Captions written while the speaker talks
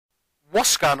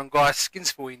What's going on, guys?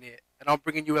 Skins for in here, and I'm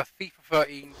bringing you a FIFA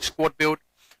 13 squad build.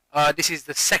 This is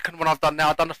the second one I've done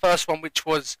now. I've done the first one, which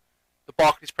was the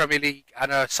Barclays Premier League,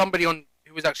 and somebody who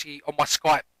was actually on my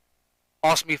Skype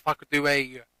asked me if I could do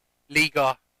a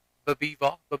Liga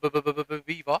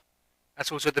BBVA.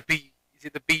 That's also the B. Is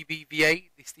it the BBVA?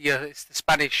 It's the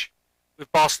Spanish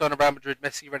with Barcelona, Real Madrid,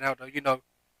 Messi, Ronaldo. You know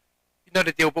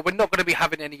the deal. But we're not going to be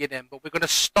having any of them. But we're going to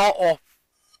start off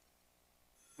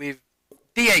with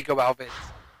Diego Alves.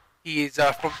 He is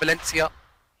from Valencia.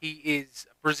 He is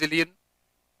Brazilian,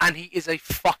 and he is a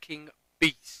fucking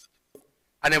beast.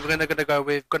 And then we're gonna go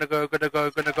with Mascherano. We're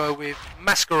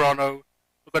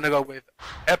gonna go with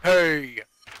Pepe.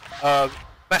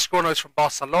 Mascherano is from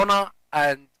Barcelona,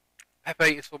 and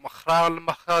Pepe is from Real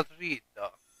Madrid.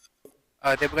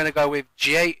 Then we're gonna go with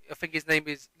I think his name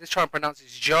is. Let's try and pronounce it.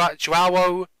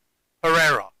 Joao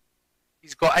Pereira.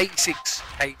 He's got 86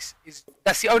 pace.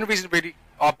 That's the only reason really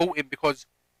I bought him, because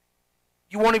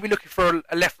you want to be looking for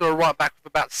a left or a right back with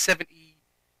about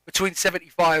between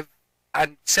 75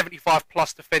 and 75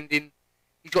 plus defending.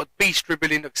 He's got beast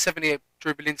dribbling, like 78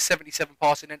 dribbling, 77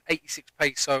 passing, and 86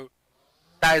 pace. So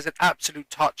that is an absolute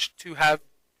touch to have.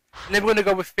 And then we're going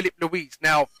to go with Philip Luis.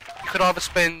 Now you could either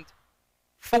spend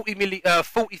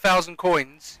 40,000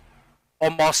 coins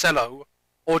on Marcelo,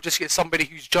 or just get somebody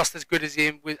who's just as good as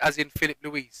him, as in Philip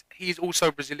Luis. He is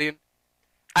also Brazilian.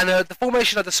 And the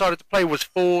formation I decided to play was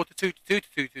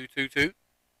 4-2-2-2-2-2-2-2.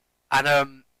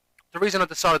 And the reason I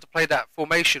decided to play that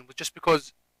formation was just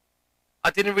because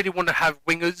I didn't really want to have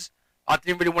wingers. I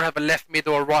didn't really want to have a left mid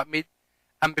or a right mid.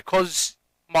 And because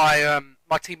my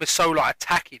team is so like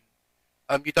attacking,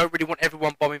 you don't really want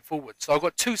everyone bombing forward. So I've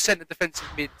got two centre defensive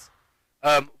mids.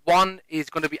 One is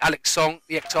going to be Alex Song,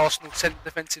 the ex-Arsenal centre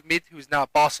defensive mid, who is now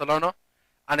at Barcelona.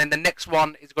 And then the next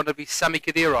one is going to be Sami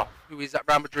Khedira, who is at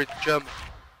Real Madrid, Germany.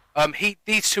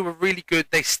 These two are really good.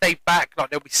 They stay back, like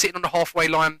they'll be sitting on the halfway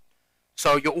line.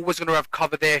 So you're always going to have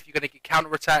cover there if you're going to get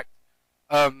counter-attacked.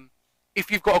 If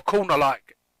you've got a corner,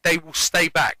 like, they will stay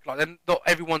back. Like, then not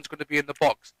everyone's going to be in the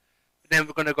box. But then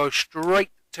we're going to go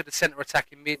straight to the centre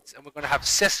attacking mids, and we're going to have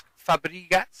Cesc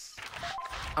Fabregas,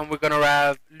 and we're going to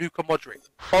have Luka Modric.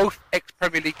 Both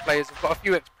ex-Premier League players. I've got a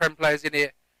few ex-Prem players in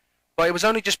here. But it was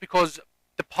only just because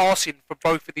the passing for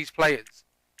both of these players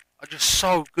are just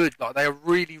so good. Like, they are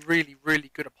really, really, really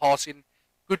good at passing,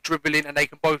 good dribbling, and they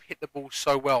can both hit the ball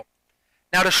so well.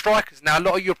 Now the strikers. Now a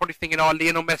lot of you are probably thinking, "Oh,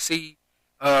 Lionel Messi,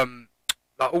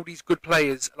 like all these good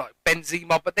players, like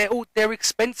Benzema," but they're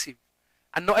expensive,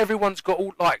 and not everyone's got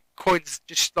all like coins,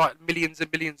 just like millions and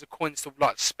millions of coins to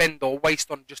like spend or waste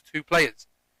on just two players.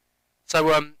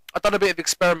 So I've done a bit of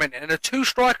experimenting, and there are two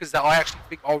strikers that I actually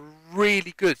think are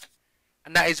really good.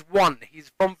 And that is one,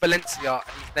 he's from Valencia,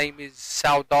 and his name is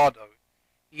Soldado.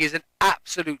 He is an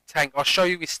absolute tank. I'll show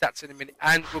you his stats in a minute.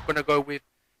 And we're going to go with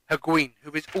Higuain,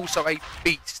 who is also a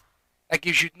beast. That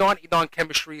gives you 99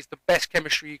 chemistry. It's the best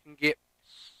chemistry you can get.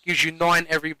 Gives you 9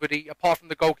 everybody, apart from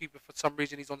the goalkeeper. For some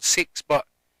reason he's on 6, but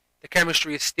the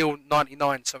chemistry is still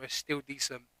 99, so it's still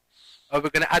decent. We're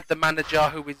going to add the manager,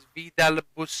 who is Vidal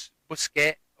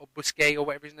Busquets, or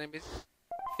whatever his name is.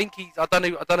 I think I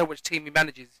don't know which team he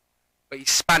manages, but he's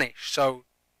Spanish, so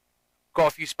got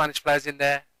a few Spanish players in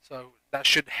there, so that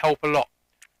should help a lot.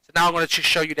 So now I'm going to just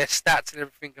show you their stats and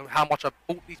everything, and how much I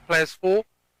bought these players for.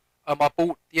 I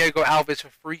bought Diego Alves for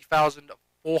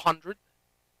 3,400.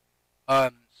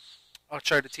 I'll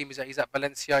show you the team he's at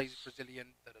Valencia. He's Brazilian.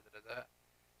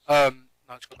 No,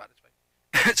 let's go back this way.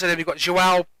 So then we've got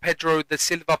Joao Pedro da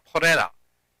Silva Pereira.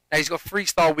 Now he's got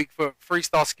 3-star weak foot,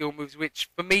 3-star skill moves, which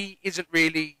for me isn't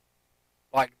really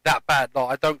like that bad. Like,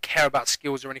 I don't care about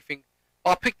skills or anything.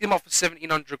 I picked him up for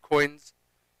 1,700 coins.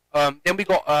 Then we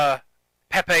got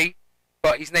Pepe,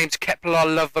 but his name's Kepler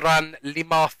Lavran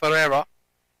Lima Ferreira,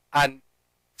 and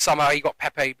somehow he got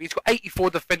Pepe. But he's got 84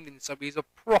 defending, so he's a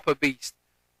proper beast.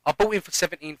 I bought him for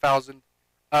 17,000.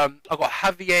 I got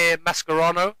Javier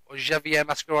Mascherano.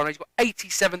 He's got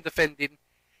 87 defending.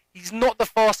 He's not the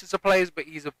fastest of players, but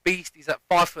he's a beast. He's at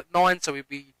 5'9", so he'd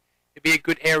be a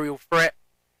good aerial threat.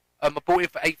 I bought him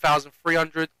for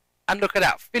 8,300. And look at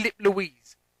that, Philip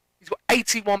Luis. He's got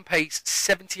 81 pace,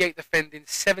 78 defending,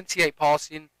 78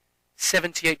 passing,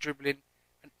 78 dribbling,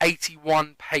 and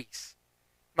 81 pace.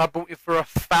 And I bought him for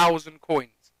 1,000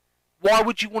 coins. Why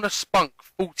would you want to spunk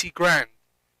 40 grand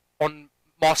on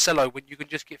Marcelo when you can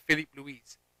just get Philip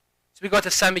Luis? So we got to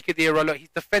Sami Khedira. Look, he's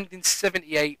defending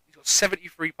 78. He's got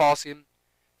 73 passing,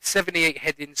 78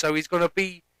 heading. So he's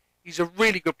a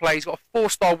really good player. He's got a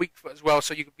 4-star weak foot as well,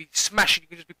 so you can be smashing. You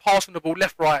can just be passing the ball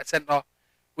left, right, centre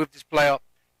with this player.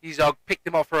 Picked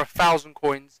him up for 1,000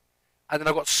 coins, and then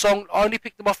I got Song. I only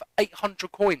picked him up for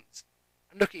 800 coins.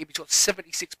 And look at him, he's got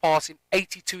 76 passing,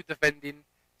 82 defending,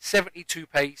 72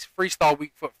 pace, 3-star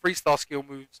weak foot, 3-star skill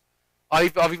moves.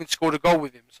 I've even scored a goal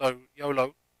with him, so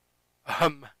YOLO.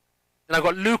 Then I've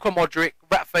got Luka Modric,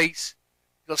 rat face.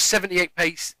 He's got 78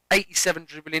 pace, 87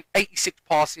 dribbling, 86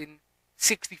 passing,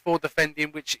 64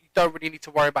 defending, which you don't really need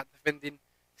to worry about defending.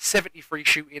 73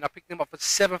 shooting. I picked him up for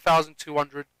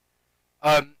 7,200.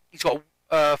 He's got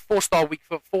 4-star weak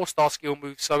foot, 4-star skill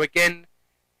moves. So again,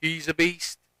 he's a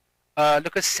beast.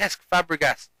 Look at Cesc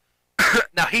Fabregas.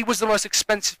 Now he was the most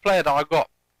expensive player that I got,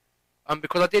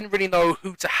 because I didn't really know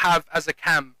who to have as a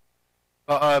cam.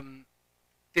 But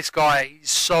this guy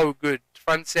is so good.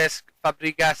 Francesc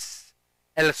Fabregas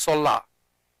El Solar.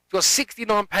 He's got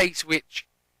 69 pace, which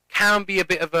can be a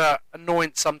bit of a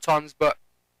annoyance sometimes, but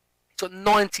he's got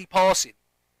 90 passing,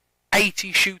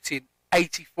 80 shooting,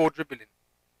 84 dribbling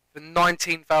for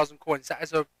 19,000 coins. That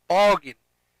is a bargain.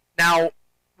 Now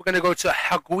we're going to go to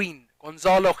Higuain,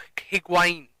 Gonzalo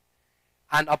Higuain,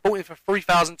 and I bought him for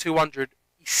 3,200.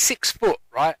 He's 6 foot,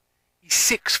 right? He's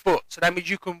 6 foot, so that means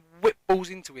you can whip balls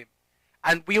into him.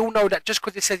 And we all know that just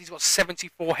because it says he's got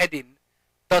 74 heading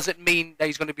doesn't mean that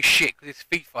he's going to be shit, because it's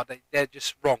FIFA. They're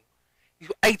just wrong. He's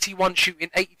got 81 shooting,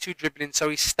 82 dribbling, so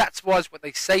his stats-wise, what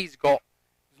they say he's got,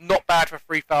 is not bad for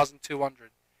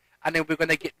 3,200. And then we're going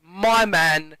to get my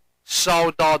man,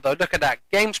 Soldado. Look at that.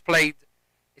 Games played.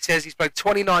 It says he's played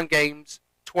 29 games,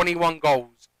 21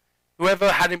 goals.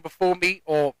 Whoever had him before me,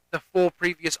 or the 4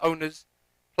 previous owners,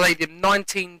 played him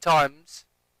 19 times,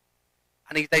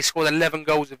 and they scored 11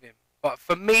 goals with him. But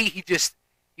for me,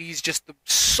 he's just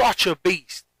such a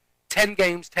beast. 10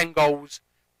 games, 10 goals,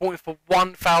 bought him for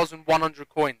 1,100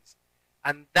 coins.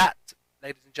 And that,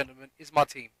 ladies and gentlemen, is my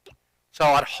team. So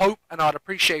I'd hope and I'd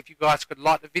appreciate if you guys could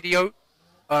like the video,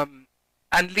 and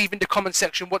leave in the comment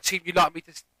section what team you'd like me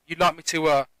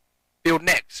to build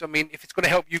next. I mean, if it's going to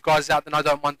help you guys out, then I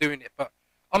don't mind doing it. But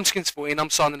I'm SKINZ14. I'm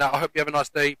signing out. I hope you have a nice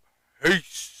day.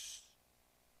 Peace.